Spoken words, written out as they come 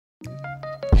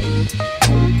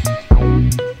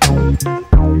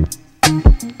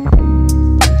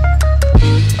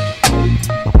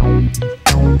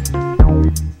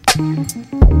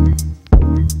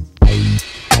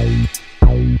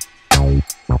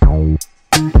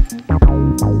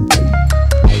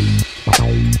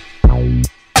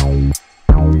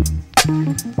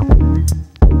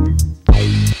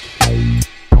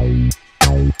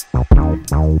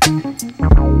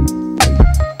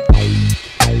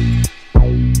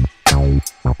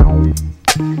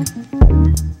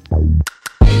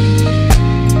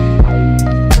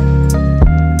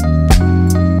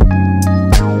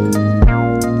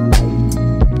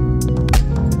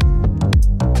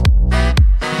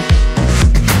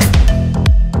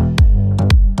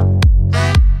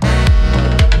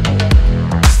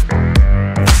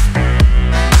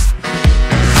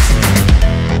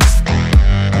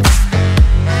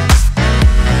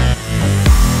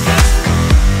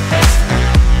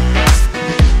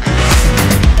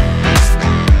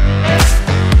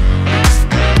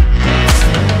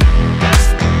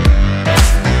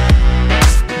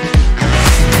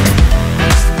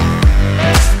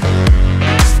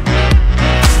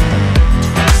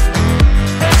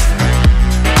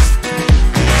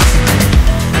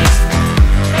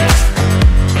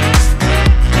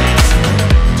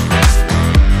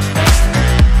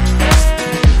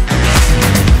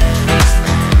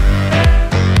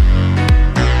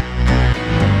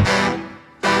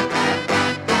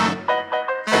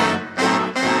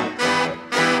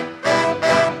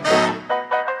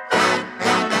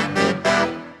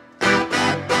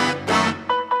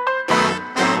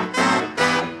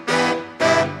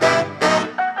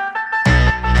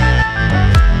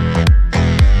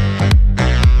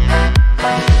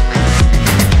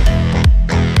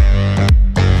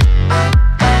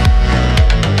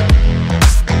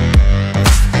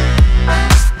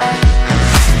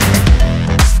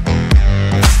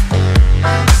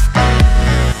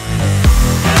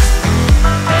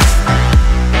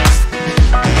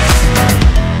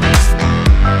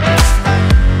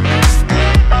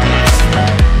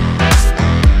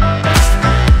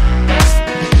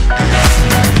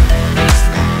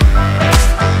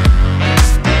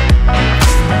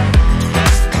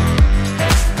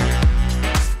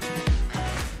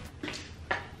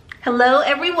Hello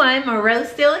everyone, MONROE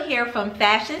STEELE here from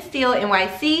Fashion Steele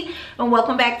NYC, and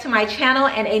welcome back to my channel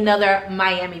and another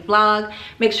Miami vlog.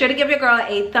 Make sure to give your girl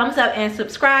a thumbs up and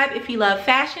subscribe if you love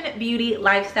fashion, beauty,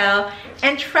 lifestyle,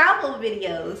 and travel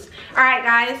videos. Alright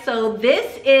guys, so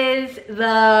this is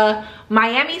the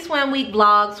Miami Swim Week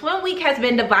vlog. Swim Week has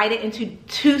been divided into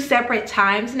two separate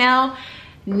times now.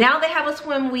 Now they have a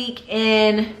swim week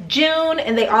in June,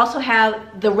 and they also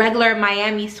have the regular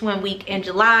Miami Swim Week in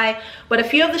July. But a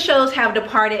few of the shows have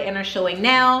departed and are showing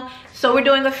now. So we're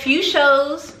doing a few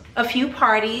shows, a few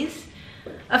parties,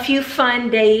 a few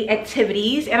fun day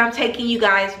activities, and I'm taking you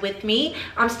guys with me.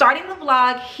 I'm starting the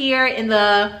vlog here in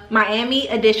the Miami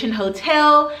Edition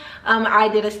Hotel. I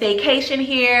did a staycation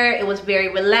here. It was very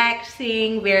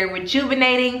relaxing, very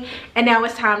rejuvenating, and now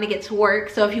it's time to get to work.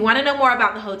 So if you want to know more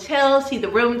about the hotel, see the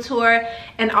room tour,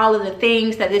 and all of the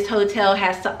things that this hotel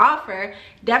has to offer,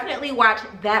 definitely watch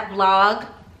that vlog.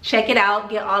 Check it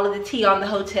out, get all of the tea on the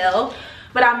hotel.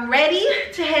 But I'm ready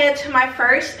to head to my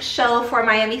first show for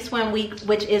Miami Swim Week,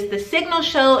 which is the Signal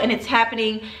show, and it's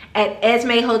happening at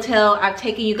Esme Hotel. I've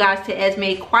taken you guys to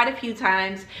Esme quite a few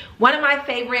times. One of my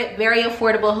favorite, very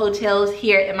affordable hotels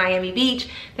here in Miami Beach.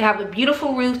 They have a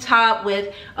beautiful rooftop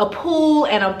with a pool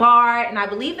and a bar, and I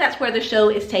believe that's where the show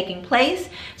is taking place.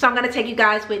 So I'm gonna take you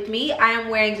guys with me. I am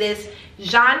wearing this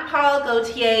Jean Paul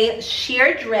Gaultier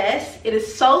sheer dress. It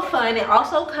is so fun. It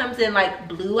also comes in like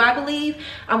blue, I believe.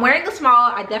 I'm wearing a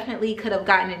small. I definitely could have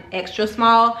gotten an extra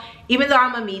small, even though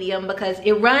I'm a medium, because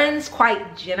it runs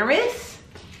quite generous,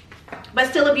 but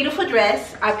still a beautiful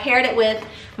dress. I paired it with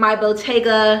my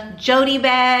Bottega Jody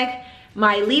bag,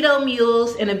 my Lido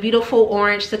mules in a beautiful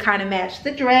orange to kind of match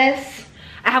the dress.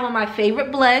 I have on my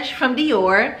favorite blush from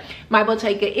Dior, my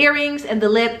Bottega earrings, and the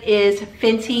lip is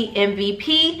Fenty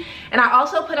MVP. And I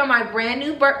also put on my brand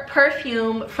new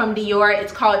perfume from Dior.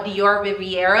 It's called Dior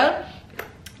Riviera.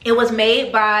 It was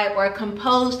made by or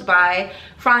composed by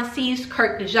Francis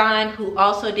Kirk de Jean, who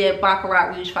also did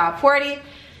Baccarat Rouge 540.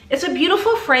 It's a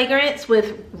beautiful fragrance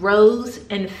with rose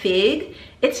and fig.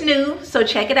 It's new, so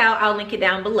check it out. I'll link it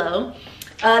down below.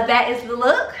 That is the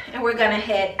look, and we're gonna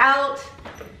head out.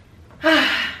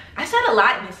 I said a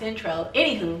lot in this intro.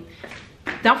 Anywho,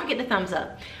 don't forget the thumbs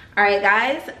up. All right,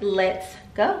 guys, let's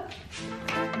go.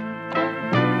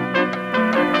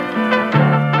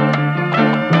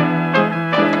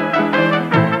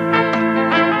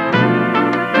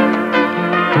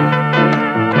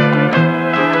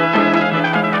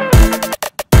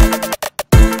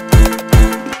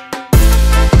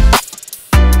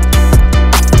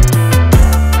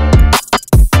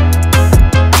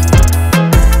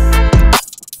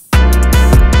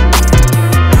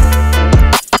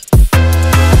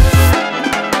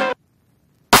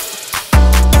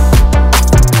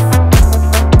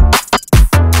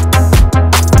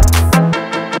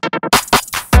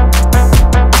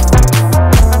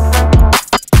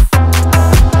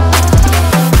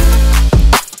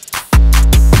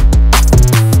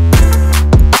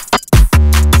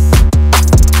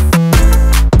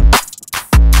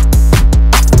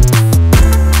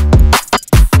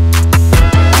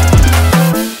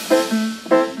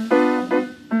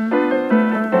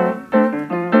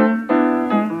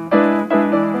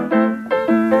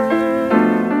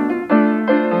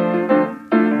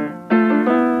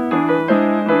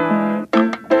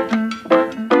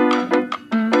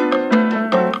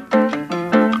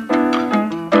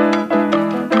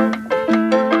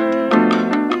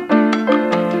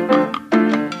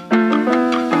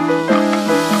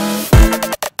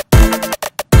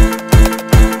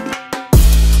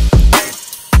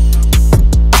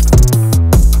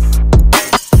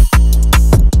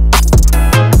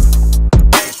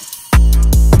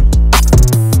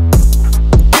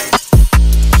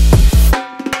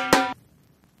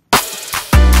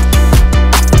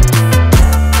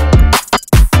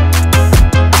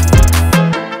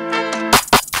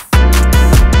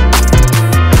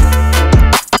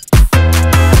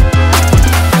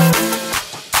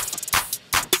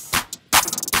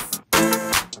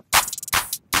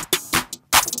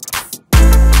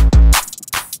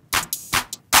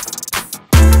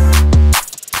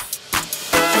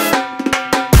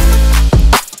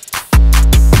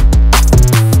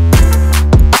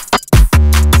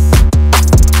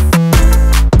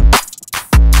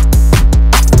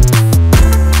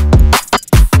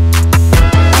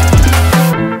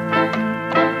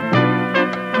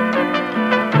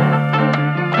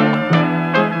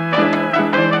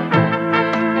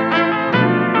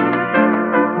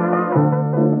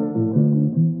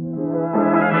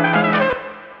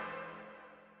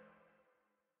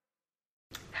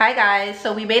 Hi guys,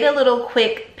 so we made a little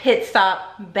quick pit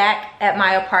stop back at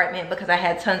my apartment because I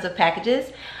had tons of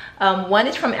packages. One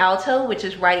is from Alto, which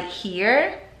is right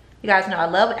here. You guys know I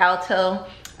love Alto.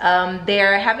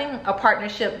 They're having a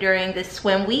partnership during this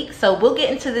swim week, so we'll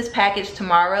get into this package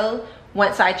tomorrow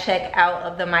once I check out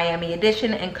of the Miami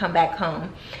edition and come back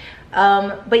home.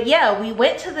 But yeah, we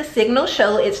went to the Signal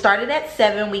show. It started at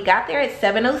 7. We got there at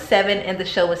 7:07 and the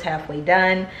show was halfway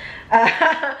done.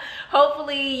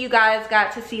 Hopefully you guys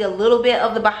got to see a little bit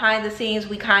of the behind the scenes.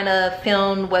 We kind of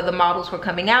filmed where the models were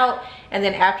coming out, and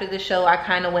then after the show I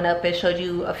kind of went up and showed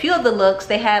you a few of the looks.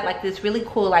 They had like this really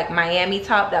cool like Miami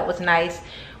top that was nice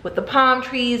with the palm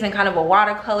trees and kind of a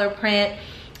watercolor print.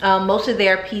 Most of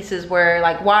their pieces were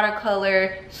like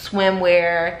watercolor,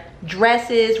 swimwear,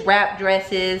 dresses, wrap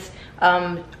dresses,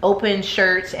 open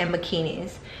shirts and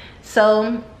bikinis.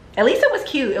 So at least it was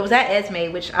cute. It was at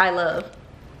Esme, which I love.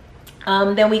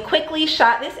 Then we quickly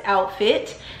shot this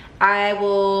outfit. I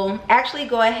will actually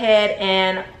go ahead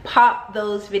and pop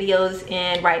those videos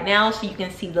in right now so you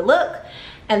can see the look,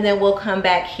 and then we'll come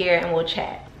back here and we'll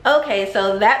chat. Okay,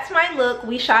 so that's my look.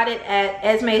 We shot it at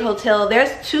Esme Hotel. There's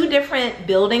 2 different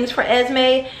buildings for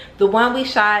Esme. The one we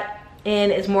shot in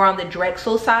is more on the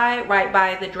Drexel side, right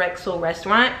by the Drexel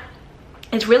restaurant.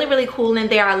 It's really, really cool in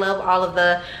there. I love all of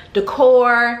the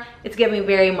decor. It's giving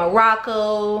very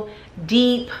Morocco,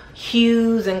 deep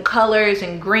hues and colors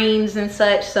and greens and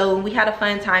such. So we had a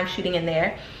fun time shooting in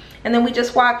there. And then we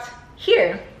just walked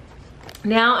here.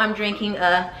 Now I'm drinking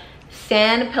a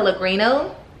San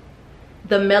Pellegrino,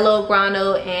 the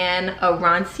Melograno and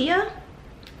Arancia.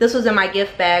 This was in my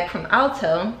gift bag from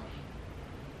Alto.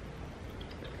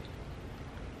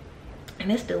 And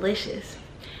it's delicious.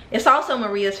 It's also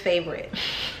Maria's favorite.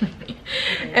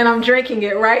 And I'm drinking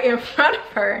it right in front of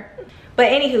her. But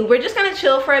anywho, we're just gonna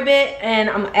chill for a bit, and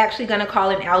I'm actually gonna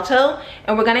call in Alto,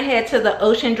 and we're gonna head to the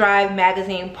Ocean Drive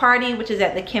magazine party, which is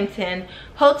at the Kimpton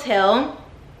Hotel.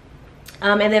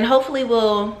 And then hopefully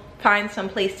we'll find some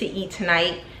place to eat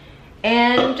tonight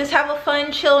and just have a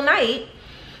fun, chill night.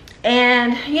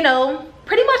 And you know,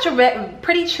 pretty much a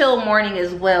pretty chill morning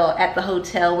as well at the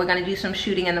hotel. We're gonna do some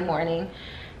shooting in the morning.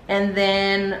 And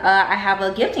then I have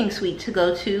a gifting suite to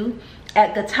go to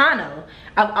at Gitano.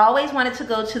 I've always wanted to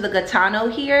go to the Gitano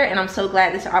here, and I'm so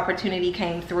glad this opportunity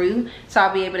came through. So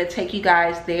I'll be able to take you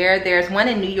guys there. There's one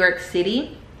in New York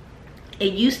City.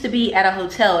 It used to be at a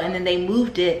hotel, and then they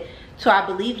moved it to, I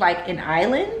believe, like an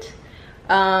island.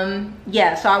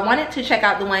 Yeah, so I wanted to check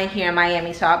out the one here in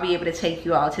Miami, so I'll be able to take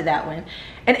you all to that one.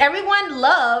 And everyone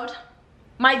loved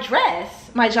my dress,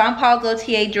 my Jean Paul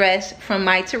Gaultier dress from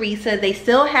My Teresa. They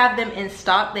still have them in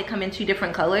stock. They come in 2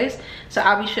 different colors. So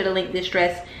I'll be sure to link this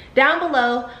dress down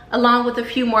below, along with a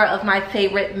few more of my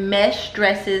favorite mesh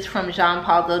dresses from Jean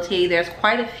Paul Gaultier. There's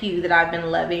quite a few that I've been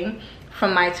loving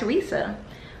from My Teresa.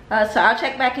 So I'll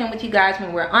check back in with you guys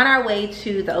when we're on our way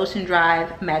to the Ocean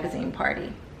Drive magazine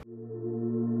party.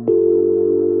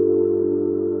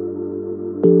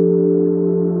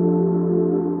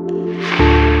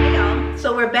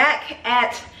 So we're back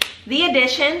at the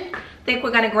Edition. I think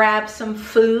we're gonna grab some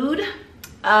food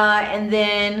and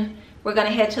then we're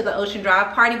gonna head to the Ocean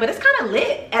Drive party. But it's kind of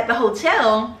lit at the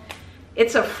hotel.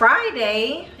 It's a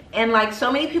Friday and like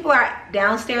so many people are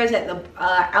downstairs at the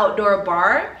outdoor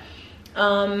bar.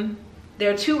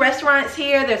 There are 2 restaurants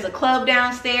here. There's a club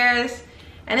downstairs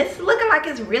and it's looking like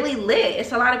it's really lit.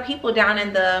 It's a lot of people down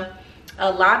in the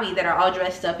lobby that are all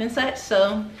dressed up and such.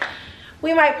 So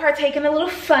we might partake in a little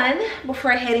fun before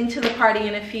heading to the party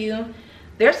in a few.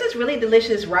 There's this really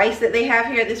delicious rice that they have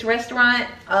here at this restaurant,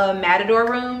 Matador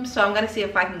room. So I'm gonna see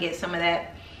if I can get some of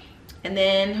that. And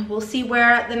then we'll see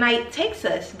where the night takes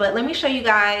us. But let me show you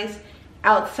guys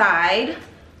outside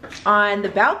on the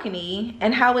balcony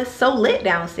and how it's so lit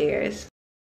downstairs.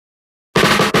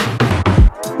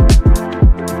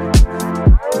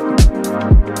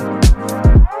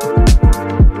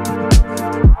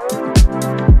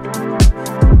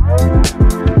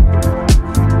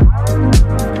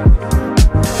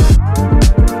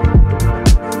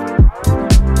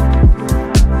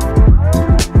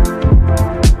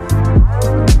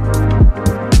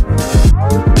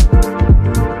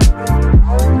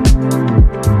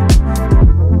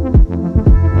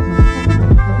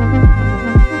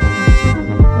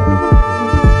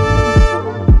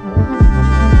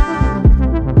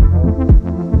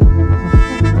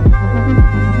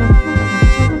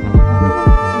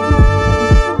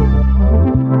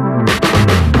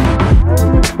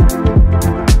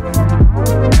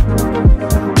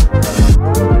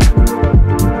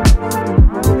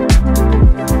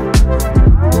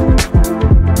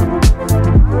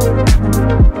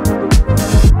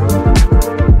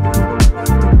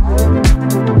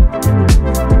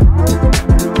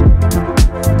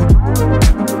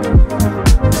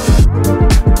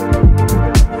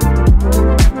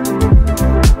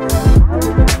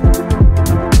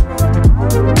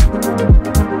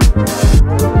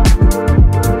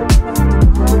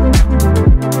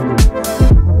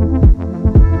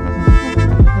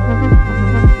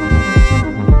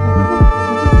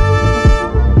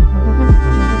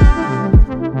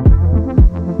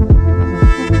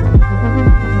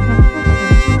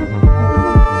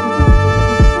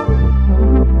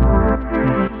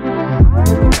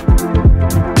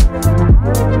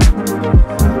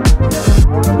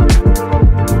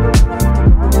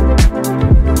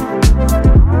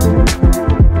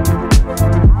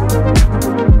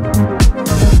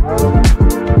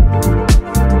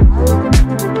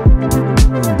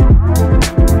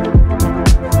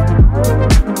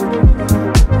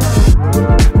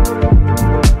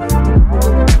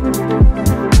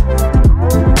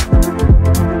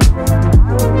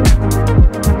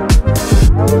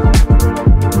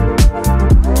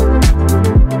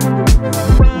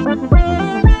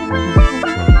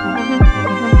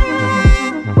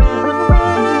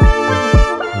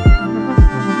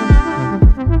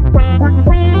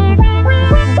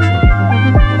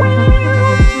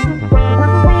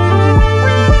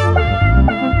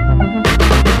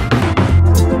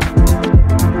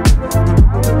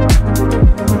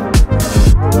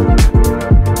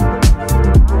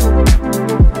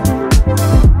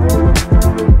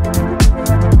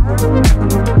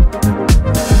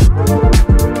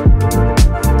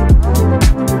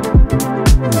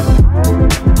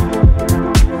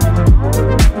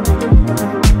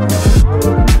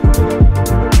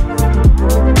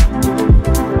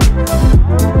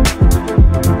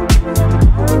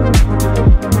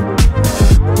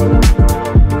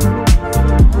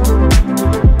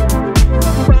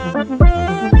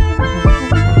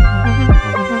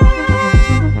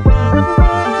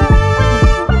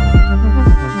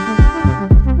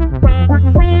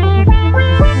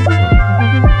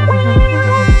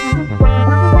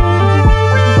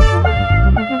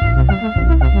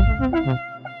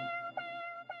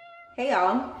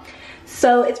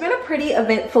 So it's been a pretty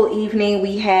eventful evening.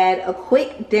 We had a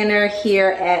quick dinner here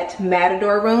at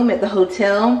Matador room at the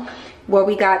hotel where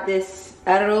we got this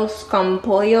arroz con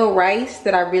pollo rice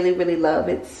that I really love.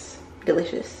 It's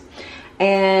delicious.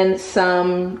 And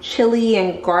some chili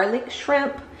and garlic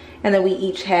shrimp. And then we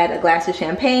each had a glass of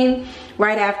champagne.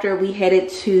 Right after, we headed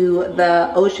to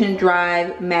the Ocean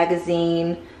Drive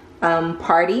magazine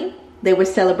party. They were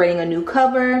celebrating a new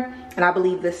cover, and I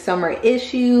believe the summer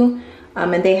issue.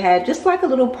 And they had just like a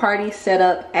little party set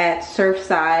up at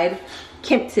Surfside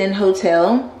Kempton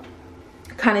Hotel.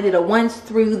 Kind of did a once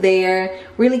through there,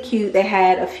 really cute. They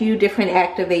had a few different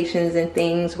activations and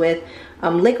things with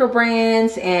liquor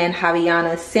brands and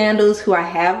Havaiana sandals, who I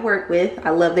have worked with.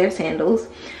 I love their sandals.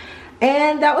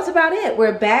 And that was about it.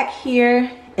 We're back here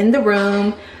in the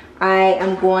room. I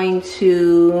am going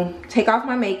to take off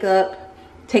my makeup,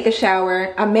 take a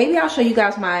shower. Maybe I'll show you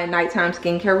guys my nighttime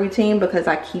skincare routine, because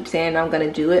I keep saying I'm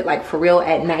gonna do it like for real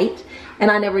at night,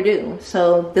 and I never do.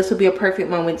 So this will be a perfect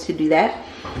moment to do that.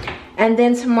 And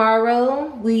then tomorrow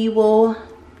we will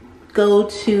go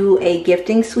to a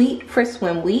gifting suite for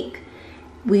swim week.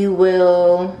 We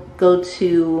will go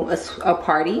to a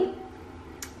party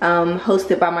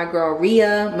hosted by my girl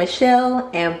Rhea, Michelle,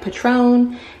 and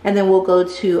Patron. And then we'll go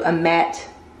to a matte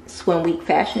swim week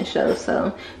fashion show.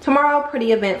 So tomorrow,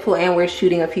 pretty eventful, and we're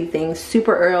shooting a few things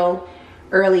super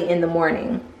early in the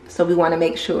morning. So we want to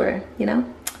make sure, you know,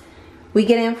 we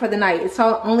get in for the night. It's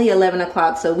only 11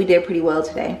 o'clock, so we did pretty well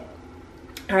today.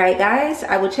 All right, guys,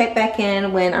 I will check back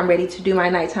in when I'm ready to do my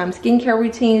nighttime skincare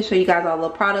routine, show you guys all the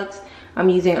products I'm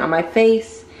using on my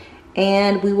face,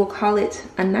 and we will call it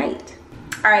a night.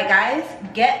 All right, guys,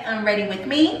 get ready with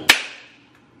me.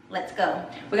 Let's go.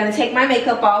 We're gonna take my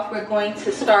makeup off. We're going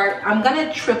to start, I'm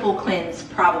gonna triple cleanse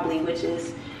probably, which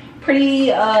is pretty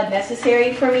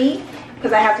necessary for me,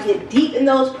 because I have to get deep in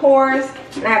those pores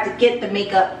and I have to get the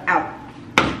makeup out.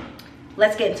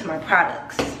 Let's get into my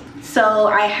products. So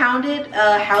I hounded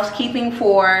housekeeping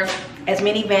for as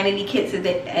many vanity kits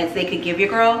as they could give your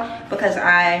girl, because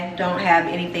I don't have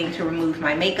anything to remove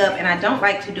my makeup, and I don't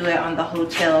like to do it on the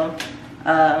hotel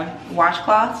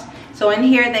washcloths. So in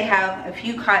here they have a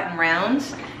few cotton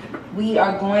rounds. We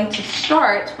are going to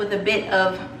start with a bit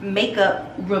of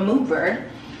makeup remover.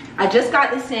 I just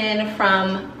got this in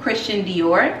from Christian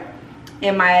Dior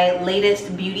in my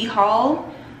latest beauty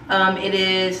haul. It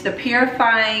is the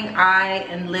Purifying Eye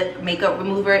and Lip Makeup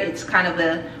Remover. It's kind of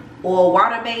a oil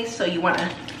water base, so you want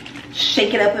to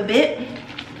shake it up a bit.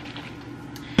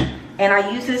 And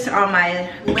I use this on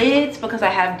my lids because I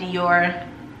have Dior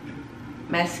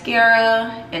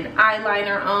mascara and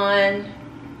eyeliner on.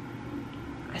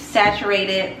 I saturate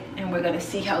it, and we're gonna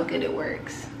see how good it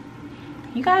works.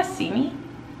 You guys see me?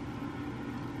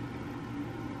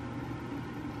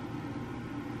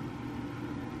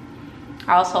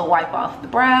 I also wipe off the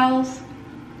brows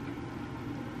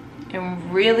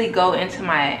and really go into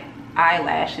my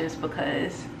eyelashes,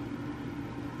 because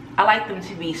I like them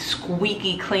to be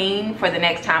squeaky clean for the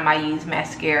next time I use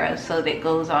mascara, so that it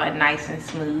goes on nice and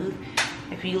smooth.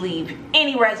 If you leave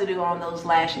any residue on those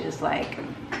lashes, like,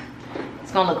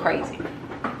 it's gonna look crazy.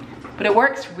 But it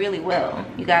works really well,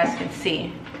 you guys can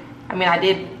see. I mean, I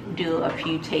did do a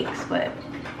few takes, but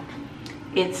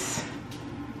it's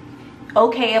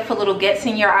okay if a little gets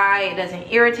in your eye. It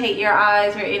doesn't irritate your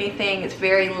eyes or anything. It's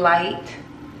very light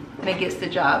and it gets the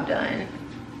job done.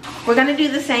 We're gonna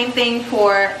do the same thing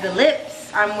for the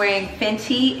lips. I'm wearing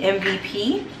Fenty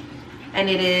MVP, and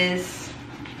it is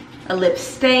a lip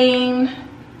stain.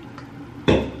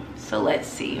 So let's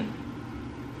see.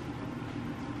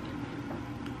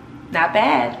 Not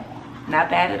bad, not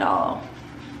bad at all.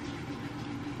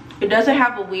 It doesn't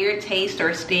have a weird taste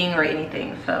or sting or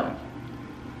anything, so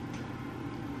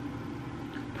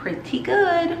pretty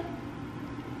good.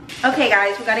 Okay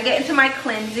guys, we're gonna get into my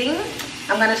cleansing.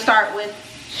 I'm gonna start with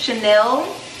Chanel.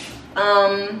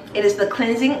 It is the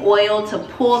cleansing oil to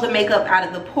pull the makeup out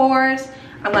of the pores.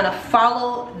 I'm gonna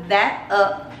follow that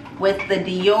up with the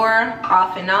Dior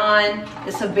Off and On.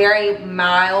 It's a very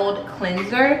mild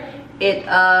cleanser. It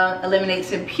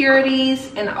eliminates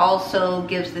impurities and also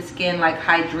gives the skin like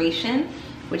hydration,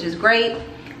 which is great.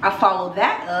 I follow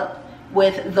that up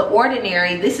with The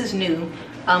Ordinary. This is new.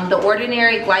 The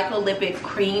Ordinary Glycolipic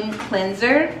Cream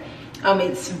Cleanser.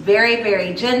 It's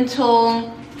very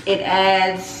gentle. It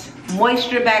adds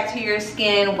moisture back to your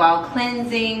skin while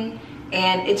cleansing,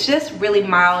 and it's just really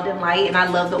mild and light, and I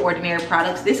love The Ordinary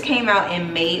products. This came out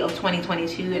in May of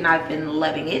 2022 and I've been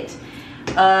loving it.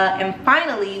 And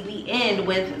finally, we end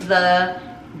with the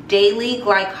Daily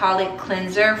Glycolic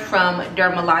Cleanser from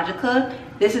Dermalogica.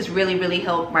 This has really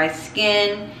helped my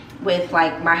skin. with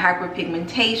like my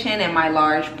hyperpigmentation and my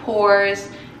large pores,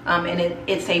 and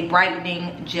it's a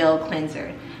brightening gel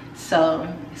cleanser. So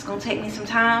it's gonna take me some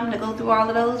time to go through all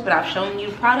of those, but I've shown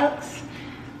you the products.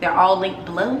 They're all linked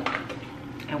below,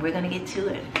 and we're gonna get to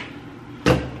it.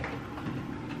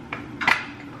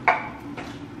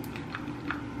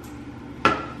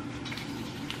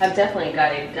 I've definitely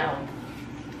got it down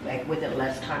like within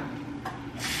less time.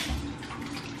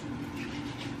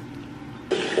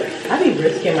 I be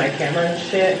risking my camera and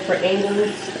shit for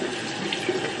angles.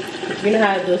 You know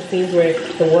how those scenes where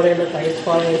the water looks like it's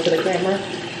falling into the camera?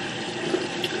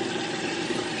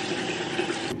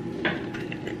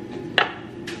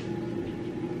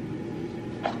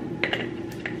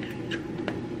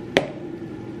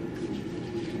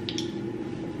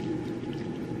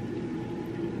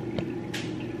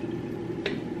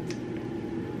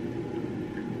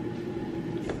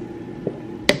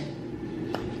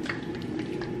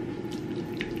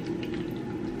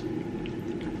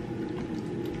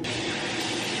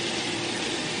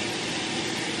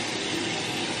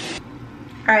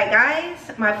 Alright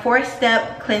guys, my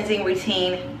 4-step cleansing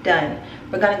routine done.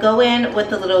 We're going to go in with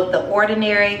the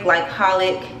Ordinary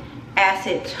Glycolic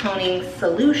Acid Toning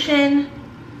Solution.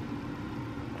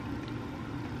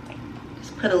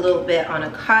 Just put a little bit on a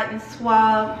cotton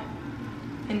swab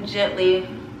and gently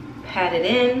pat it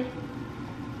in.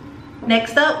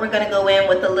 Next up, we're going to go in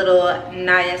with a little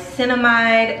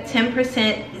niacinamide,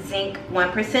 10% zinc,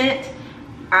 1%.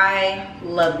 I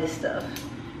love this stuff.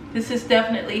 This has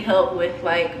definitely helped with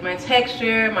like my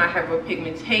texture, my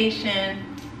hyperpigmentation.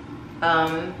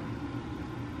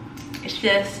 It's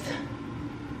just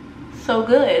so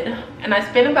good. And I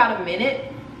spent about a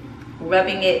minute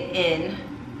rubbing it in.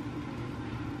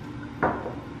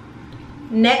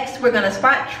 Next, we're gonna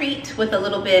spot treat with a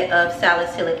little bit of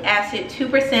salicylic acid,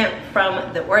 2%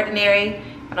 from The Ordinary.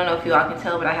 I don't know if you all can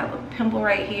tell, but I have a pimple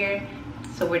right here.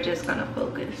 So we're just gonna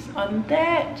focus on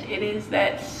that. It is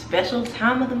that special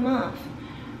time of the month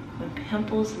when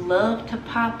pimples love to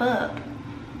pop up.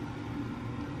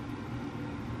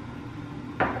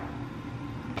 I'm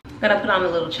gonna put on a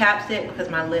little chapstick because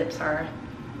my lips are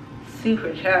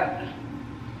super chapped.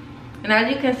 And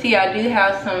as you can see, I do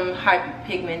have some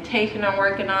hyperpigmentation I'm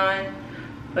working on,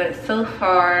 but so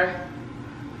far,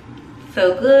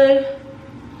 so good.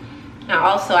 Now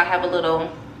also I have a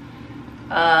little,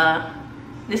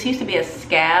 this used to be a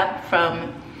scab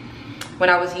from when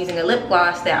I was using a lip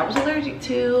gloss that I was allergic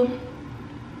to,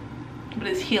 but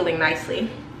it's healing nicely.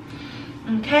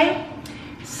 Okay,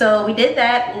 so we did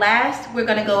that. Last, we're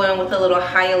gonna go in with a little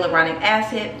hyaluronic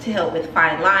acid to help with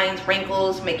fine lines,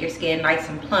 wrinkles, make your skin nice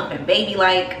and plump and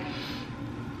baby-like.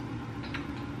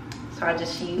 So I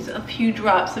just use a few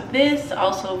drops of this,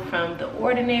 also from The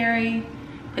Ordinary.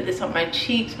 Put this on my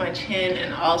cheeks, my chin,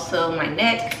 and also my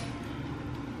neck.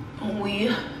 We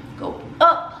go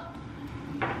up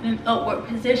in an upward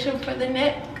position for the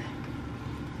neck.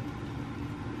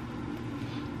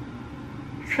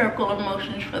 Circular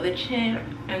motions for the chin,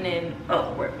 and then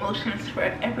upward motions for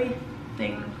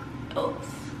everything else.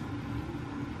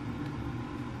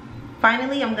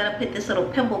 Finally, I'm gonna put this little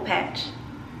pimple patch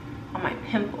on my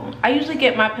pimple. I usually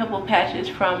get my pimple patches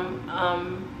from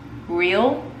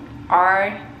Real,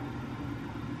 R-E-A-E-L.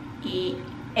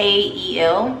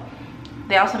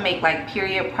 They also make like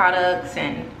period products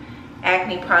and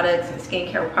acne products and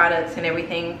skincare products and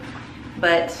everything,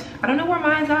 but I don't know where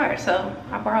mine are, so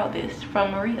I borrowed this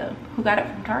from Maria, who got it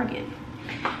from Target.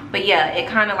 But yeah, it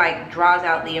kind of like draws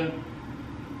out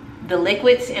the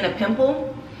liquids in a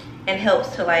pimple and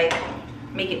helps to like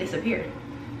make it disappear.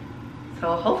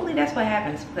 So hopefully that's what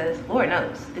happens, because Lord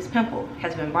knows this pimple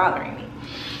has been bothering me.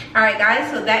 All right guys,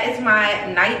 so that is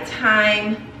my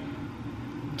nighttime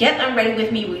get unready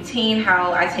with me routine,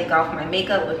 how I take off my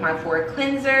makeup with my 4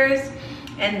 cleansers,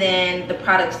 and then the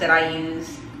products that I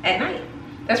use at night.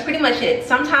 That's pretty much it.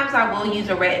 Sometimes I will use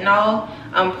a retinol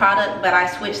product, but I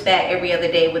switch that every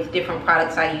other day with different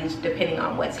products I use depending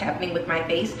on what's happening with my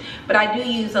face. But I do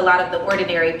use a lot of The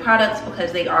Ordinary products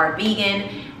because they are vegan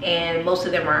and most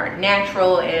of them are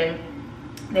natural, and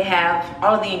they have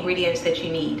all of the ingredients that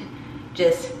you need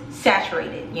just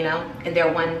saturated, you know, in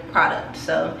their one product.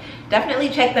 So definitely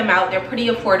check them out. They're pretty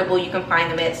affordable. You can find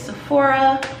them at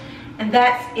Sephora. And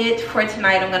that's it for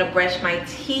tonight. I'm gonna brush my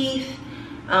teeth.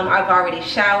 I've already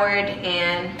showered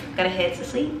and gonna head to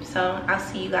sleep. So I'll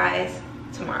see you guys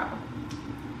tomorrow.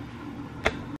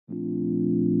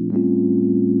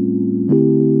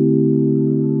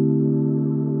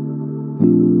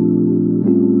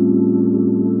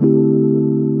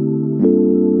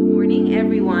 Good morning,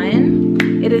 everyone.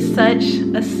 It It is such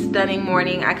a stunning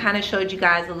morning. I kind of showed you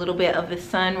guys a little bit of the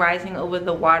sun rising over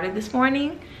the water this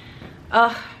morning.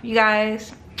 You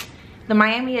guys, the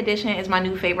Miami Edition is my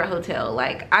new favorite hotel.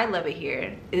 Like, I love it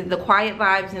here. The quiet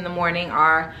vibes in the morning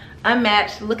are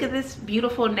unmatched. Look at this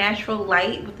beautiful natural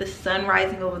light with the sun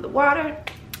rising over the water.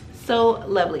 So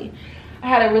lovely. I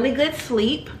had a really good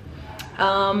sleep.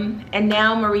 And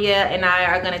now Maria and I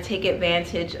are going to take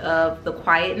advantage of the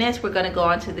quietness. We're going to go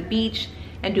onto the beach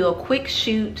and do a quick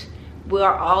shoot. We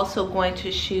are also going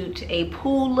to shoot a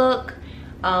pool look,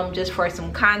 just for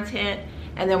some content.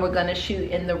 And then we're gonna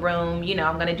shoot in the room. You know,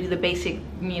 I'm gonna do the basic,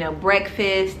 you know,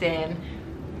 breakfast and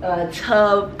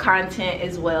tub content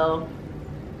as well.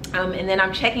 And then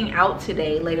I'm checking out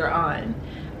today later on.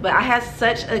 But I had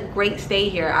such a great stay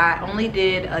here. I only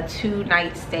did a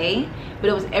 2-night stay, but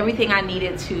it was everything I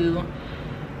needed to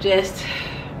just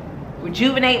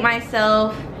rejuvenate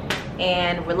myself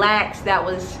and relax. That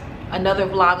was another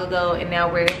vlog ago, and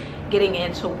now we're getting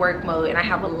into work mode, and I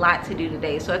have a lot to do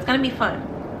today, so it's gonna be fun.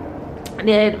 I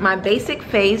did my basic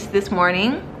face this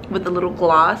morning with the little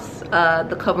gloss,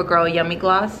 the CoverGirl Yummy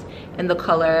Gloss in the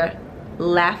color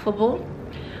Laughable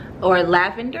or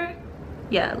Lavender.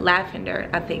 Yeah, Lavender,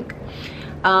 I think.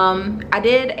 I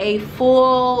did a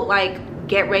full like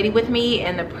get ready with me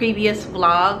in the previous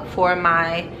vlog for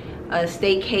my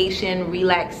staycation,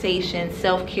 relaxation,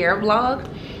 self-care vlog.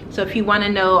 So if you want to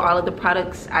know all of the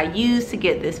products I use to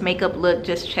get this makeup look,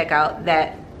 just check out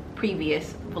that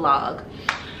previous vlog.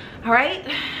 All right,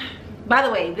 by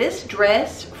the way, this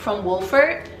dress from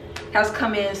Wolford has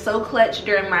come in so clutch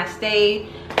during my stay.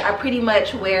 I pretty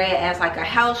much wear it as like a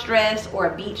house dress or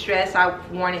a beach dress. I've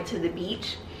worn it to the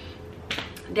beach,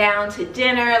 down to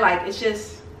dinner. Like, it's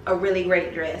just a really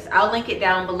great dress. I'll link it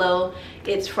down below.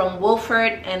 It's from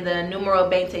Wolford and the Numero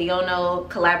 21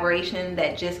 collaboration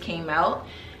that just came out.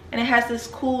 And it has this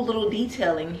cool little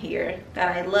detailing here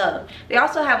that I love. They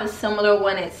also have a similar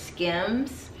one at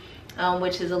Skims,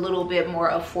 which is a little bit more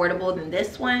affordable than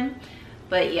this one.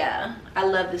 But yeah, I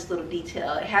love this little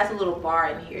detail. It has a little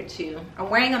bar in here too. I'm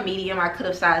wearing a medium. I could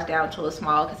have sized down to a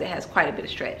small because it has quite a bit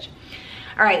of stretch.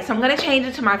 All right, so I'm gonna change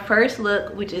it to my first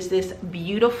look, which is this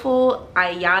beautiful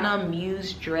Ayana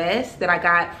Muse dress that I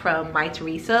got from My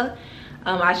Teresa.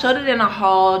 I showed it in a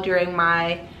haul during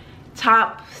my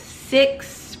top 6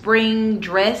 spring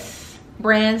dress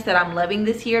brands that I'm loving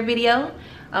this year video.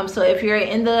 So if you're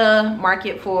in the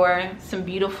market for some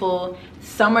beautiful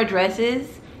summer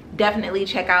dresses, definitely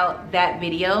check out that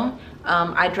video.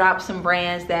 I dropped some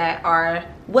brands that are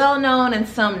well known and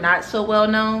some not so well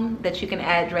known that you can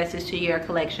add dresses to your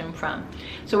collection from.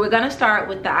 So we're gonna start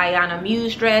with the Ayana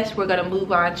Muse dress. We're gonna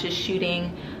move on to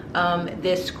shooting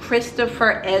this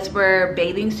Christopher Esber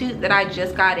bathing suit that I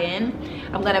just got in.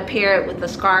 I'm gonna pair it with a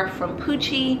scarf from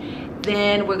Pucci.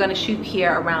 Then we're gonna shoot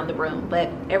here around the room, but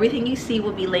everything you see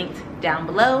will be linked down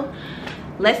below.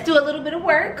 Let's do a little bit of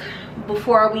work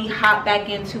before we hop back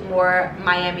into more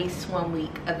Miami Swim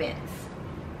Week events.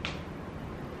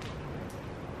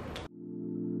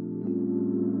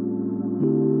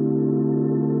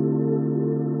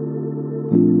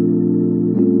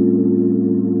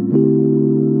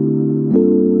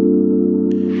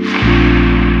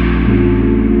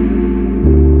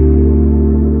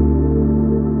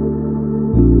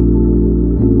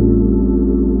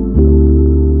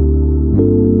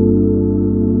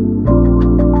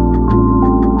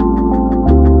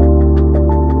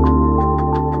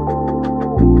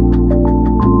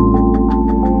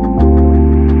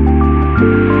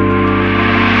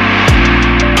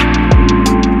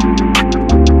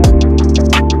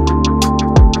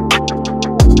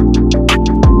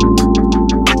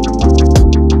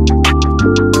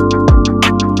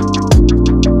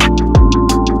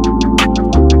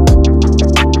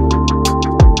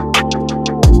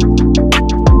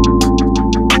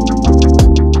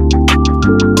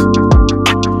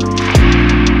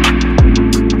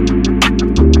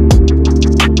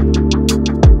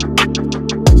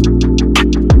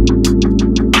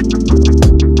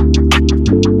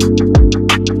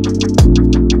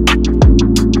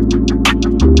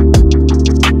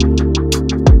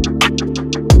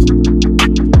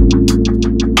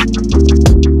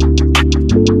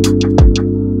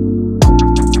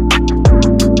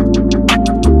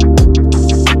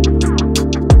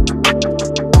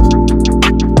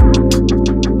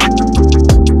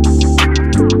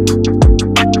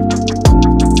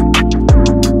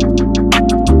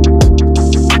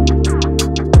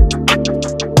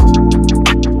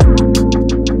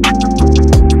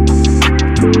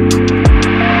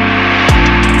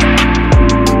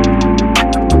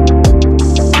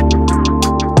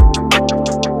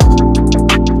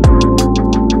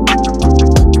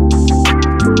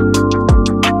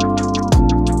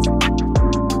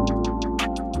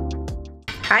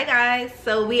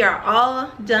 we are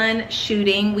all done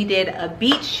shooting. We did a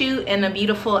beach shoot in a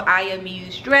beautiful I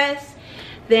Amuse dress.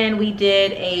 Then we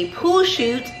did a pool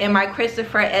shoot in my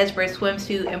Christopher Esme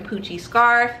swimsuit and Poochie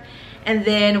scarf. And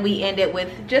then we ended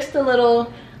with just a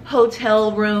little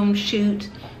hotel room shoot,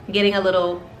 getting a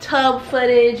little tub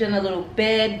footage and a little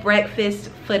bed breakfast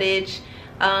footage.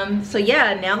 So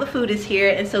yeah, now the food is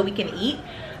here and so we can eat.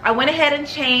 I went ahead and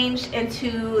changed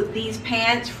into these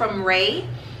pants from Ray.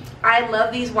 I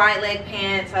love these wide leg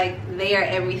pants, like they are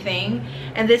everything.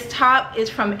 And this top is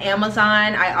from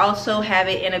Amazon. I also have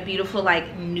it in a beautiful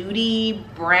like nudie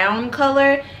brown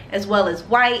color as well as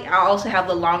white. I also have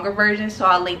the longer version, so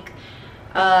I'll link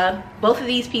both of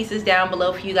these pieces down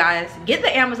below for you guys. Get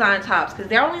the Amazon tops because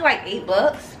they're only like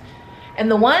 $8.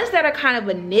 And the ones that are kind of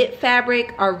a knit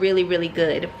fabric are really, really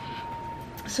good.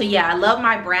 So yeah, I love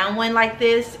my brown one like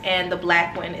this and the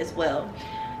black one as well.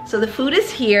 So the food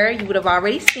is here. You would have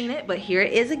already seen it, but here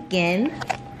it is again.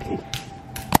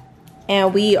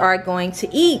 And we are going to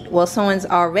eat. Well, someone's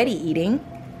already eating.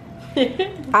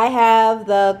 I have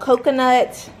the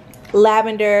coconut,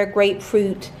 lavender,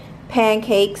 grapefruit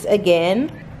pancakes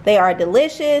again. They are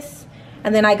delicious.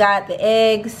 And then I got the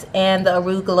eggs and the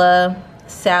arugula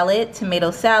salad, tomato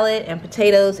salad, and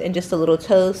potatoes, and just a little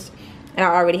toast. And I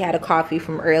already had a coffee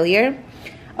from earlier.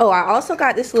 Oh, I also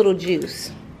got this little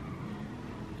juice.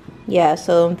 Yeah,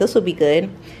 so this will be good.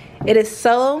 It is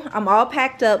so, I'm all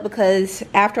packed up because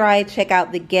after I check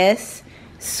out the guest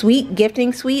suite,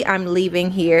 gifting suite, I'm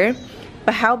leaving here.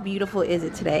 But how beautiful is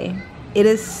it today? It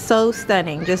is so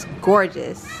stunning, just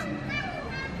gorgeous.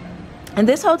 And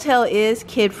this hotel is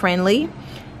kid friendly.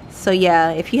 So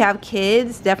yeah, if you have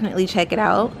kids, definitely check it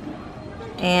out.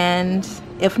 And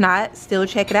if not, still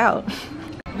check it out.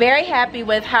 Very happy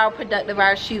with how productive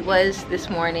our shoot was this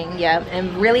morning. Yeah,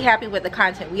 and really happy with the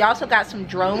content. We also got some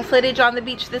drone footage on the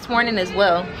beach this morning as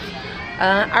well.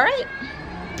 All right,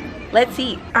 let's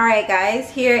eat. All right guys,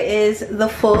 here is the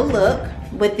full look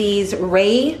with these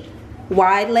Ray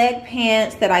wide leg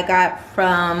pants that I got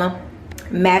from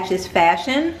Matches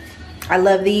Fashion. I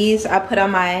love these. I put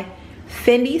on my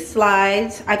Fendi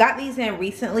slides. I got these in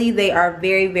recently. They are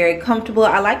very, very comfortable.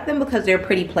 I like them because they're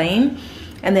pretty plain.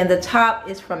 And then the top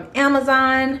is from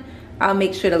Amazon. I'll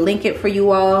make sure to link it for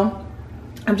you all.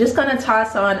 I'm just gonna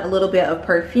toss on a little bit of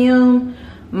perfume,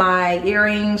 my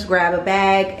earrings, grab a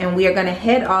bag, and we are gonna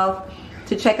head off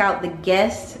to check out the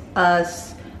guest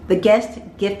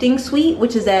gifting suite,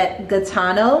 which is at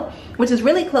Gitano, which is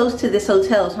really close to this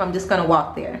hotel, so I'm just gonna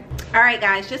walk there. All right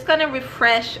guys, just gonna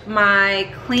refresh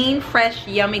my Clean Fresh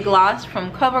Yummy Gloss from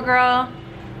CoverGirl.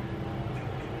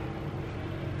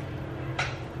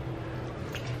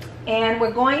 And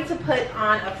we're going to put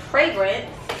on a fragrance.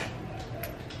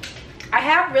 I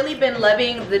have really been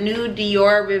loving the new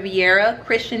Dior Riviera,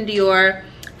 Christian Dior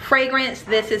fragrance.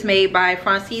 This is made by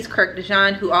Francis Kirk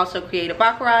Dijon, who also created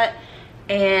Baccarat.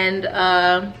 And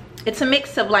it's a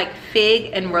mix of like fig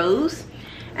and rose.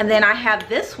 And then I have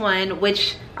this one,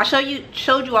 which I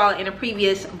showed you all in a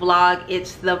previous vlog.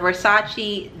 It's the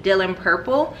Versace Dylan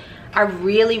Purple. I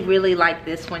really, really like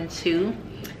this one too.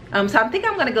 So I think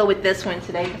I'm gonna go with this one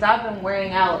today because I've been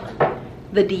wearing out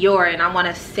the Dior and I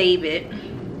wanna save it.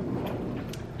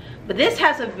 But this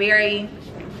has a very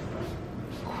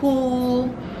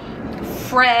cool,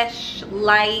 fresh,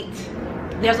 light.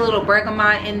 There's a little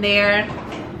bergamot in there.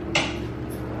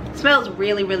 It smells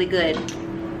really, really good.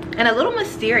 And a little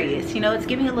mysterious, you know, it's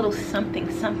giving a little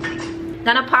something, something.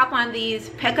 Gonna pop on these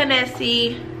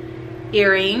Pecanesi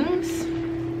earrings.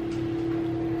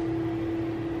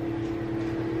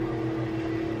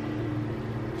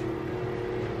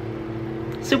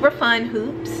 Super fun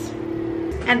hoops.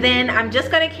 And then I'm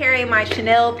just gonna carry my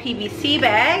Chanel PVC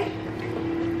bag.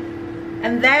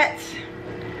 And that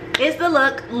is the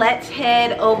look. Let's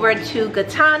head over to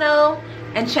Gitano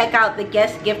and check out the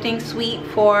guest gifting suite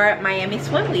for Miami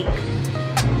Swim Week.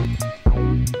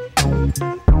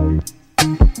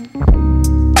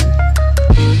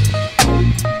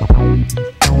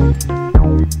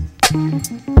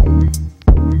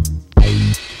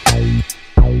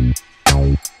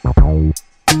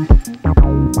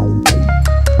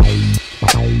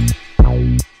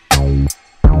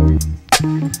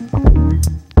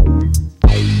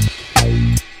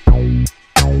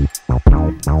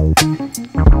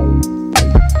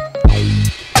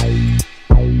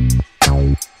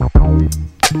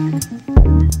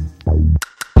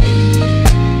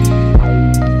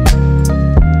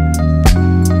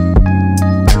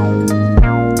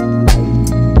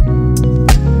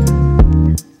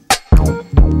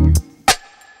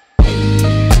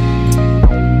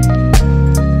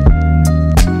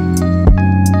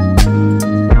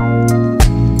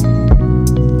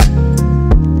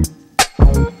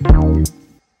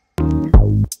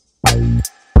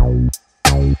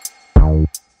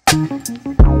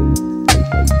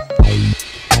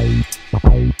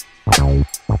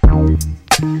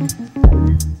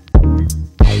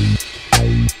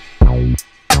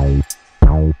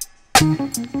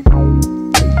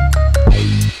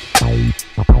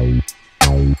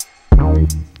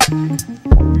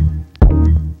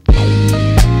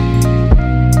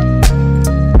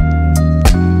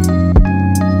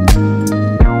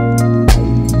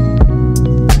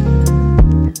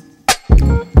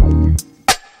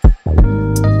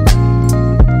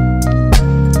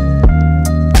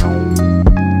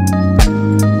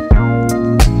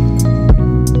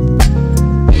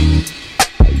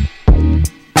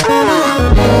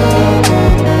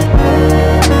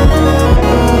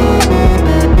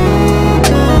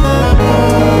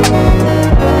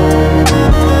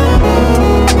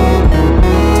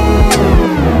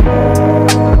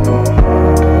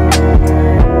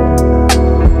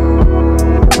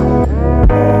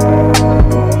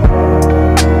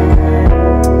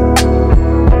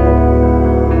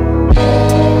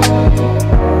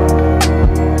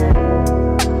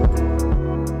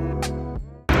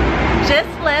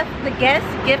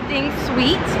 Gifting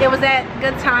suite. It was at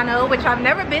Gitano, which I've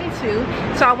never been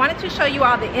to, so I wanted to show you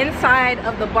all the inside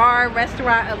of the bar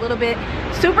restaurant a little bit.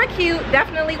 Super cute.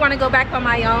 Definitely want to go back on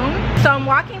my own. So I'm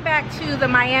walking back to the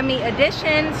Miami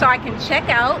edition so I can check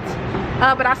out,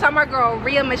 but I saw my girl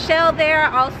Rhea Michelle there,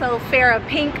 also Farrah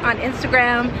Pink on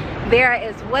Instagram there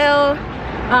as well.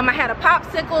 I had a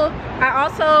popsicle. I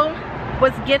also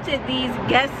was gifted these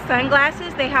Guess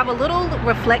sunglasses. They have a little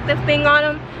reflective thing on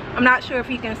them. I'm not sure if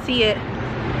you can see it.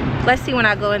 Let's see when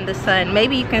I go in the sun.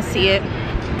 Maybe you can see it.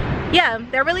 Yeah,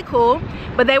 they're really cool.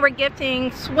 But they were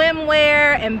gifting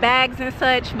swimwear and bags and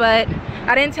such, but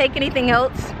I didn't take anything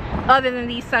else other than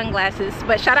these sunglasses.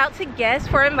 But shout out to Guess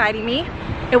for inviting me.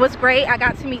 It was great. I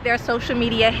got to meet their social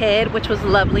media head, which was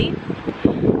lovely.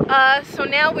 So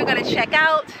now we're gonna check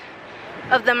out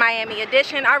of the Miami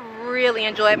edition. I really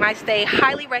enjoyed my stay.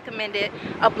 Highly recommend it.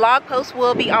 A blog post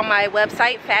will be on my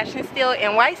website, Fashion Steele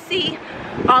NYC,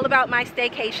 all about my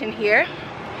staycation here.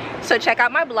 So check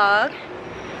out my blog.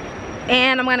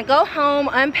 And I'm gonna go home,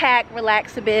 unpack,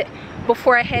 relax a bit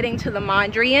before heading to the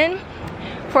Mondrian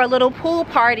for a little pool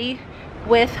party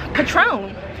with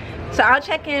Patron. So I'll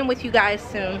check in with you guys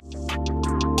soon.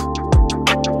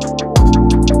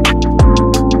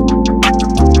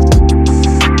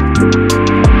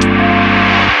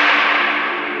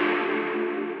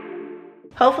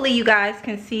 Hopefully you guys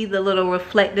can see the little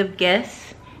reflective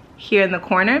Guess here in the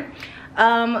corner.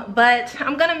 But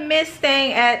I'm gonna miss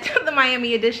staying at the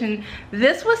Miami edition.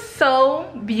 This was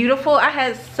so beautiful. I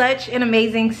had such an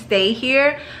amazing stay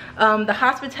here. The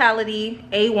hospitality,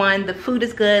 A1, the food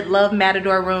is good, love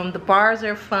Matador room, the bars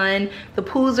are fun, the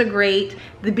pools are great,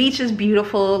 the beach is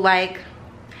beautiful, like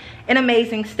an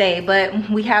amazing stay. But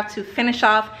we have to finish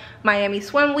off Miami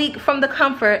Swim Week from the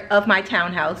comfort of my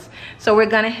townhouse. So we're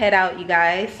gonna head out, you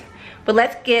guys. But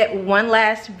let's get one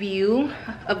last view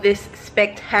of this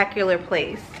spectacular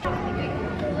place.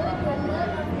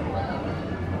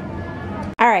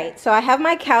 All right, so I have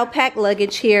my CalPack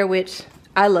luggage here, which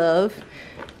I love.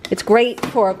 It's great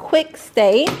for a quick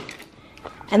stay.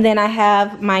 And then I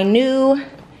have my new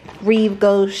Rive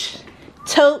Gauche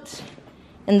tote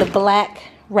in the black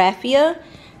raffia.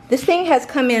 This thing has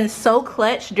come in so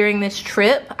clutch during this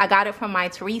trip. I got it from my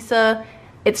Teresa.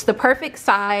 It's the perfect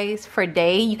size for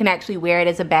day. You can actually wear it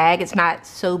as a bag. It's not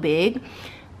so big,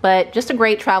 but just a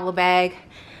great travel bag.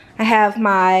 I have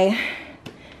my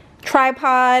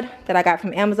tripod that I got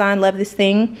from Amazon. Love this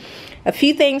thing. A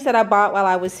few things that I bought while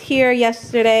I was here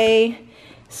yesterday.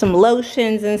 Some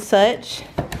lotions and such.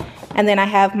 And then I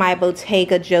have my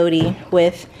Bottega Jody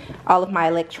with all of my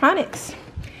electronics.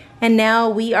 And now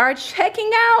we are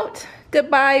checking out.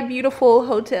 Goodbye, beautiful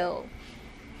hotel.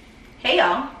 Hey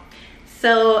y'all.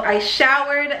 So I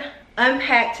showered,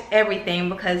 unpacked everything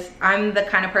because I'm the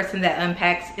kind of person that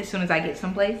unpacks as soon as I get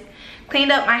someplace.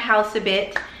 Cleaned up my house a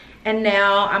bit. And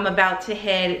now I'm about to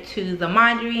head to the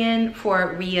Mondrian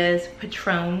for Rhea's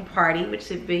Patron party, which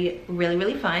should be really,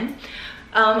 really fun.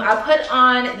 I put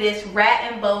on this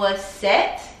rat and boa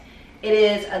set. It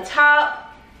is a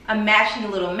top, a matching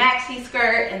little maxi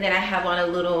skirt, and then I have on a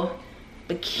little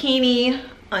bikini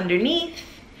underneath.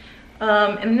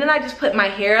 And then I just put my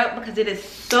hair up because it is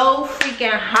so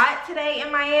freaking hot today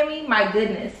in Miami. My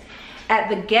goodness. At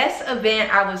the Guess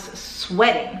event, I was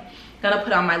sweating. Gonna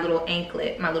put on my little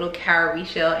anklet, my little cowrie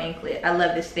shell anklet. I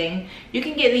love this thing. You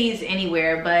can get these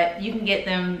anywhere, but you can get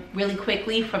them really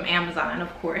quickly from Amazon,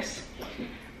 of course.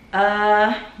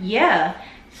 Yeah.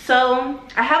 So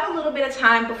I have a little bit of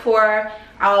time before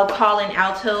I'll call in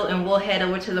Alto and we'll head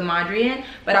over to the Mondrian,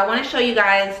 but I want to show you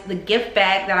guys the gift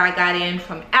bag that I got in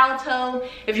from Alto.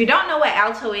 If you don't know what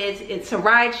Alto is, it's a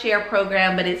ride share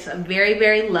program, but it's very,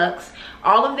 very luxe.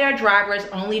 All of their drivers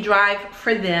only drive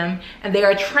for them, and they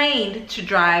are trained to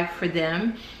drive for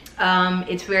them.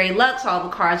 It's very luxe. All the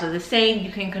cars are the same.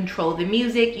 You can control the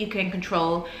music, you can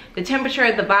control the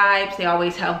temperature, the vibes. They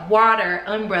always have water,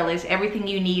 umbrellas, everything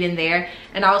you need in there,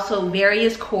 and also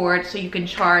various cords so you can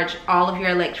charge all of your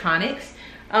electronics.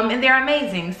 And they're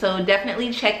amazing, so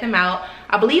definitely check them out.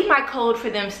 I believe my code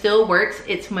for them still works.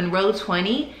 It's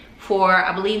MONROE20 for,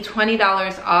 I believe,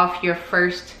 $20 off your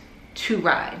first 2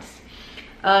 rides.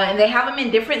 And they have them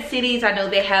in different cities. I know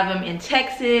they have them in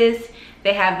Texas,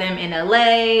 they have them in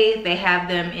LA, they have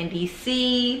them in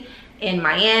DC, in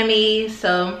Miami,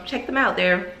 so check them out.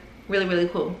 They're really, really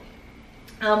cool.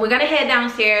 We're gonna head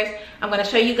downstairs. I'm gonna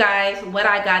show you guys what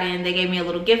I got in. They gave me a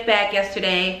little gift bag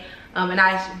yesterday, and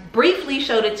I briefly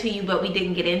showed it to you, but we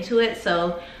didn't get into it,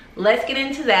 so let's get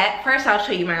into that. First, I'll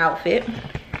show you my outfit,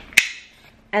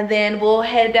 and then we'll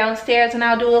head downstairs and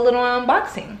I'll do a little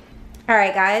unboxing. All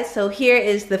right, guys, so here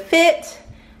is the fit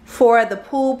for the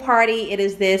pool party. It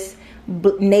is this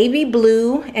navy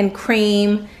blue and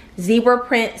cream zebra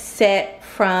print set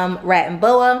from Rat &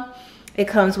 Boa. It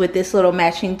comes with this little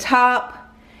matching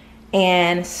top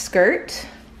and skirt.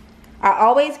 I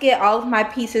always get all of my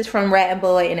pieces from Rat &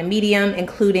 Boa in a medium,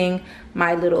 including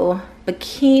my little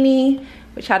bikini,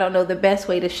 which I don't know the best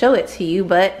way to show it to you,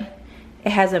 but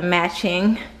it has a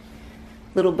matching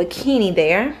little bikini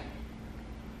there,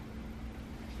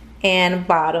 and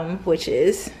bottom, which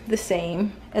is the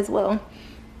same as well.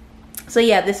 So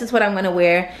yeah, this is what I'm gonna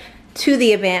wear to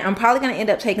the event. I'm probably gonna end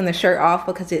up taking the shirt off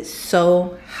because it's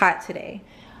so hot today.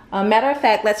 Matter of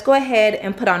fact, let's go ahead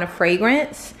and put on a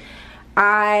fragrance.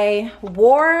 I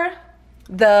wore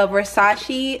the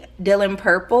Versace Dylan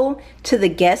Purple to the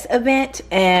guest event,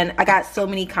 and I got so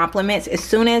many compliments. As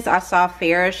soon as I saw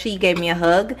Farrah, she gave me a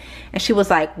hug and she was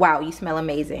like, wow, you smell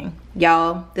amazing.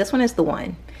 Y'all, this one is the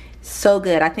one. So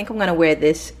good. I think I'm gonna wear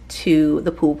this to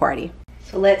the pool party.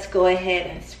 So let's go ahead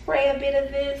and spray a bit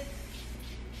of this.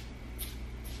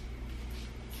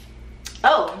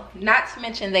 Oh, not to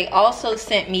mention they also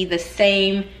sent me the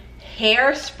same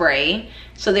hairspray.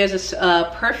 So there's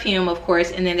a perfume, of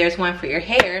course, and then there's one for your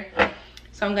hair.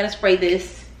 So I'm gonna spray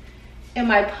this in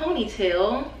my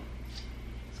ponytail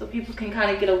so people can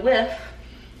kind of get a whiff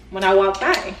when I walk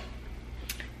by.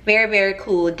 Very, very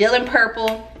cool. Dylan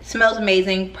Purple, smells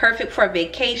amazing. Perfect for a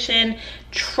vacation,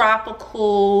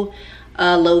 tropical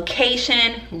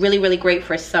location. Really, really great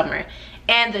for summer.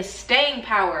 And the staying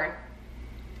power,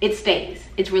 it stays.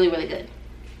 It's really, really good.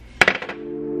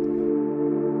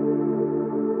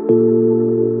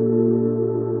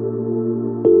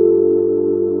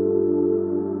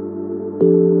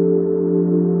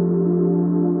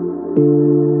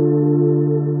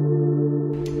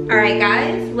 Alright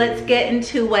guys, let's get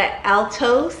into what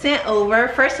Alto sent over.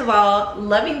 First of all,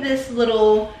 loving this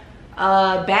little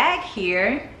bag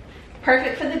here.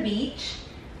 Perfect for the beach.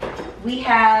 We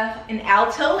have an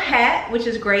Alto hat, which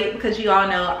is great because you all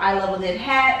know I love a good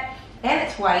hat, and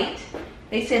it's white.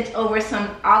 They sent over some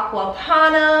Aqua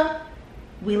Pana.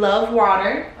 We love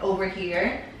water over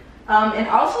here. And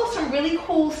also some really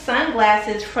cool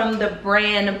sunglasses from the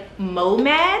brand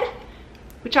MOMAD,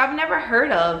 which I've never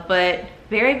heard of, but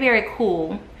very, very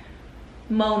cool.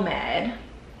 MOMAD.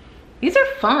 These are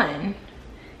fun.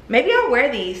 Maybe I'll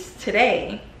wear these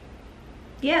today.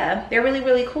 Yeah, they're really,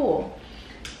 really cool.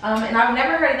 And I've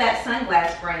never heard of that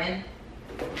sunglass brand.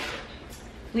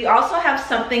 We also have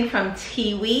something from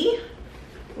Tiwi.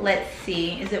 Let's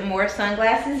see, is it more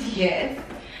sunglasses? Yes.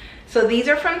 So these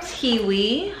are from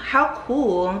Tiwi. How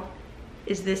cool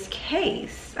is this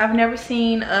case? I've never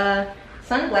seen a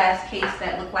sunglass case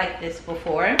that looked like this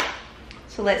before.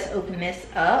 So let's open this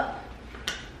up.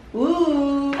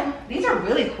 Ooh, these are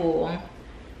really cool.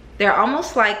 They're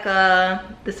almost like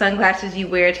the sunglasses you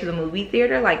wear to the movie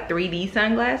theater, like 3D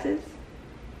sunglasses.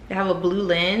 They have a blue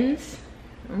lens,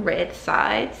 red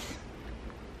sides.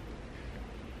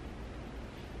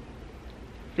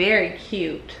 Very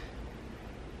cute.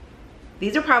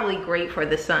 These are probably great for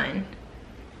the sun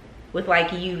with like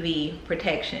UV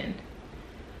protection.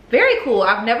 Very cool.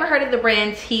 I've never heard of the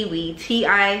brand Tiwi,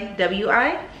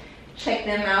 T-I-W-I. Check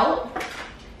them out.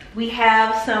 We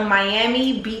have some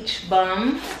Miami Beach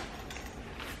Bum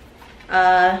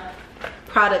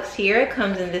products here. It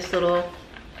comes in this little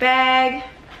bag.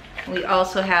 We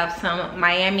also have some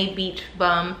Miami Beach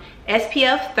Bum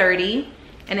SPF 30,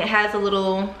 and it has a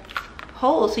little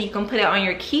hole so you can put it on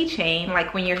your keychain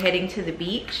like when you're heading to the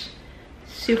beach.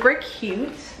 Super cute,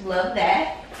 love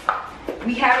that.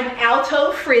 We have an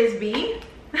alto frisbee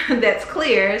that's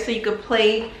clear, so you could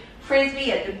play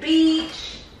frisbee at the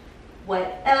beach.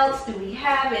 What else do we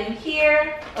have in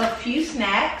here? A few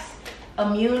snacks,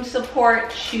 immune support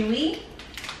chewy,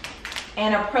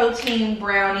 and a protein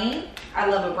brownie. I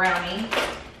love a brownie,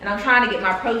 and I'm trying to get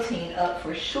my protein up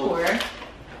for sure.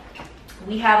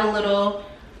 We have a little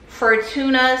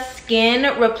Fortuna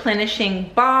skin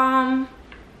replenishing balm.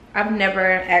 I've never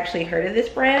actually heard of this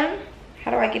brand.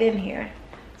 How do I get in here?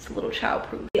 It's a little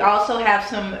childproof. We also have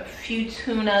some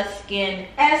Fortuna skin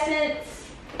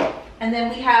essence, and then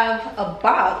we have a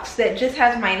box that just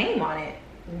has my name on it.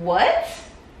 What?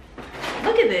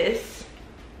 Look at this.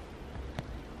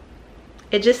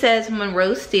 It just says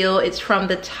MONROE STEELE. It's from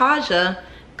the Taja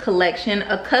collection,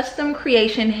 a custom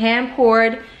creation hand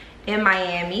poured in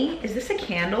Miami. Is this a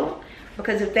candle?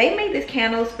 Because if they made this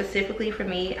candle specifically for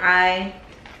me,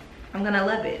 I'm gonna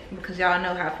love it, because y'all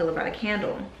know how I feel about a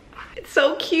candle. It's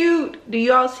so cute. Do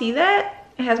you all see that?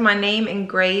 It has my name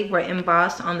engraved or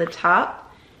embossed on the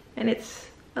top, and it's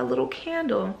a little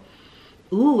candle.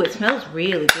 Ooh, it smells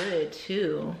really good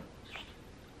too.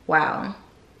 Wow.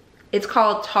 It's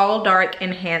called Tall, Dark,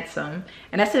 and Handsome,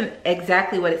 and that's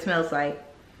exactly what it smells like.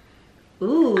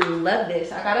 Ooh, love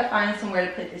this. I gotta find somewhere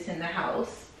to put this in the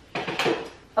house.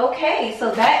 Okay,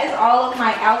 so that is all of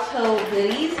my alto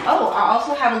goodies. Oh, I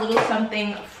also have a little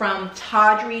something from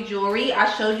Tawdry Jewelry.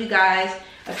 I showed you guys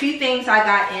a few things I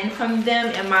got in from them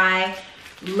in my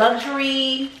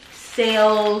luxury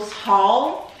sales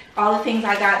haul. All the things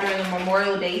I got during the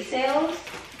Memorial Day sales.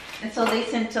 And so they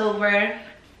sent over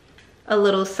a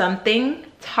little something,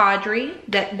 Tawdry.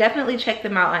 Definitely check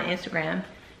them out on Instagram.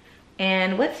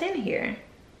 And what's in here?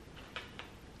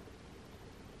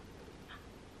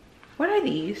 What are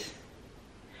these?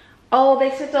 Oh,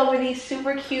 they sent over these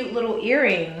super cute little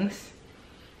earrings.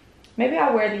 Maybe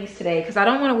I'll wear these today because I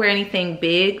don't want to wear anything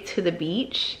big to the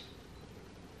beach.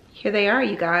 Here they are,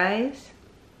 you guys.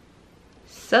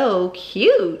 So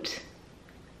cute.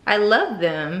 I love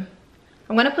them.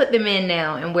 I'm gonna put them in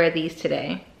now and wear these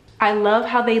today. I love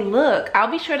how they look. I'll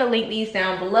be sure to link these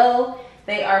down below.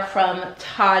 They are from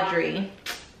Tawdry.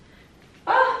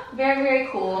 Oh, very, very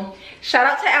cool. Shout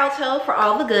out to Alto for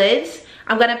all the goods.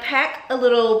 I'm gonna pack a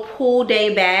little pool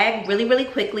day bag really, really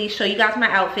quickly, show you guys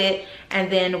my outfit,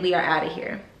 and then we are out of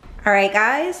here. All right,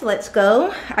 guys, let's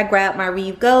go. I grabbed my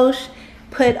Rive Gauche,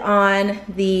 put on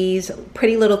these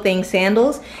Pretty Little Thing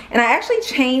sandals, and I actually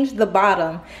changed the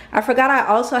bottom. I forgot I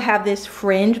also have this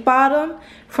fringe bottom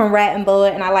from Rat and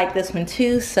Boa, and I like this one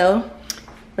too, so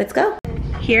let's go.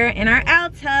 Here in our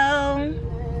Alto,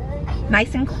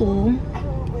 nice and cool,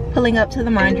 pulling up to the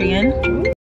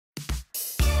Mondrian.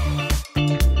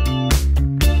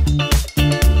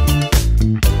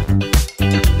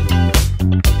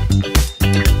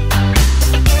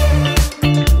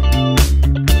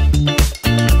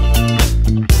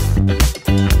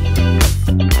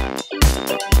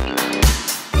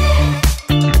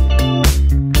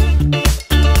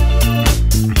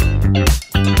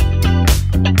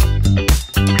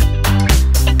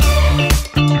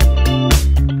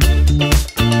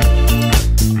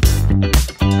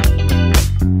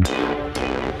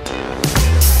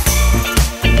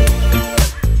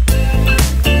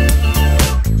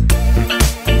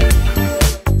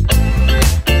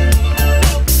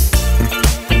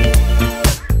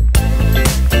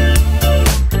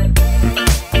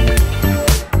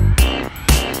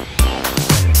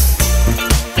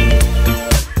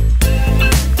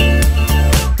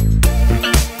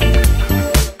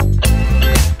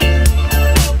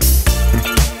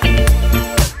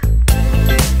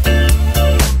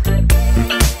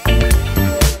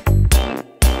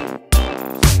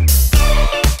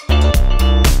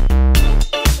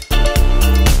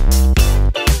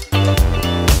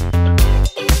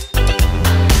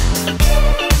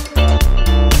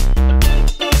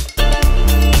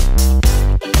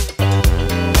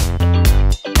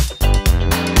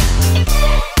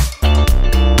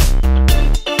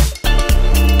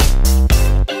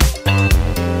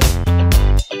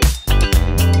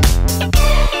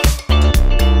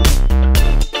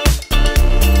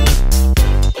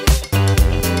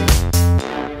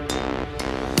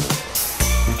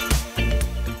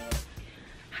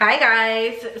 Hi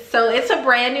guys, so it's a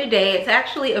brand new day. It's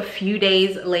actually a few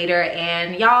days later,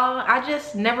 and y'all, I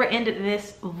just never ended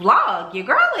this vlog. Your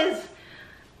girl is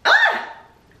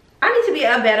I need to be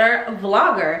a better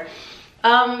vlogger.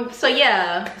 So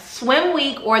yeah, swim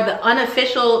week, or the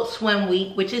unofficial swim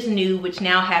week, which is new, which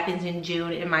now happens in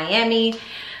June in Miami,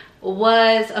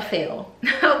 was a fail.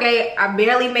 Okay, I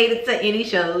barely made it to any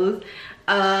shows.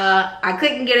 I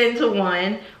couldn't get into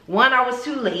one. I was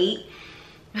too late.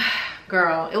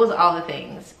 Girl, it was all the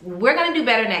things. We're gonna do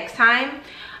better next time.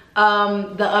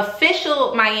 The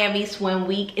official Miami Swim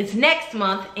Week is next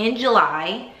month in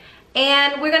July,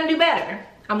 and we're gonna do better.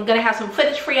 I'm gonna have some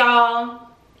footage for y'all.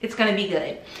 It's gonna be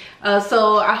good.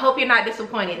 So I hope you're not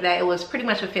disappointed that it was pretty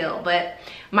much a fail, but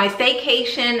my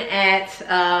staycation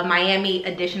at Miami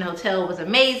Edition Hotel was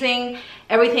amazing.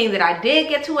 Everything that I did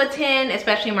get to attend,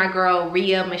 especially my girl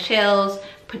Rhea Michelle's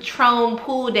Patron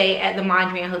pool day at the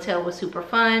Mondrian Hotel, was super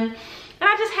fun. And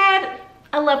I just had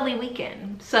a lovely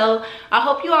weekend. So I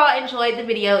hope you all enjoyed the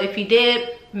video. If you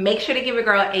did, make sure to give your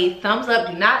girl a thumbs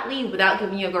up. Do not leave without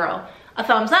giving your girl a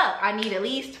thumbs up. I need at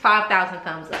least 5,000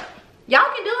 thumbs up. Y'all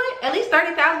can do it. At least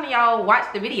 30,000 of y'all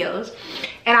watch the videos.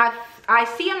 And I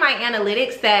see in my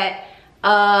analytics that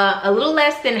a little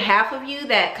less than half of you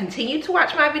that continue to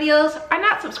watch my videos are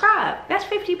not subscribed. That's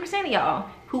 50% of y'all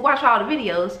who watch all the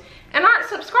videos and aren't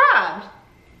subscribed.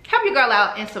 Help your girl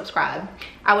out and subscribe.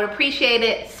 I would appreciate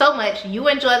it so much. You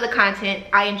enjoy the content.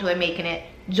 I enjoy making it.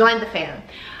 Join the fam.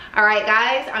 All right,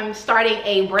 guys, I'm starting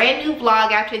a brand new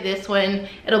vlog after this one.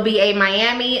 It'll be a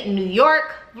Miami, New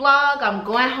York vlog. I'm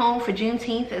going home for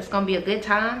Juneteenth. It's gonna be a good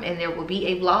time, and there will be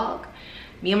a vlog.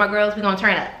 Me and my girls, we're gonna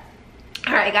turn up.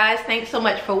 All right, guys, thanks so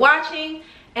much for watching,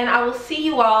 and I will see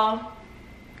you all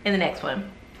in the next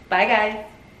one. Bye, guys.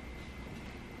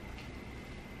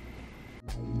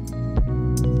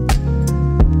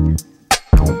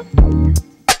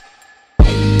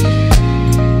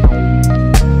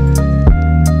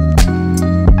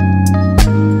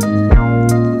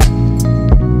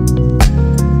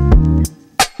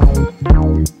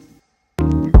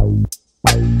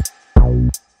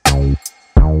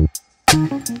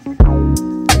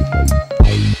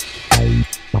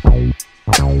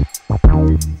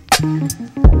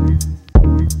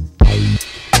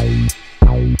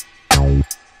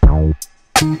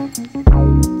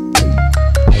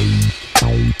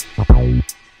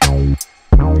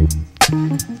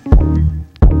 Thank you.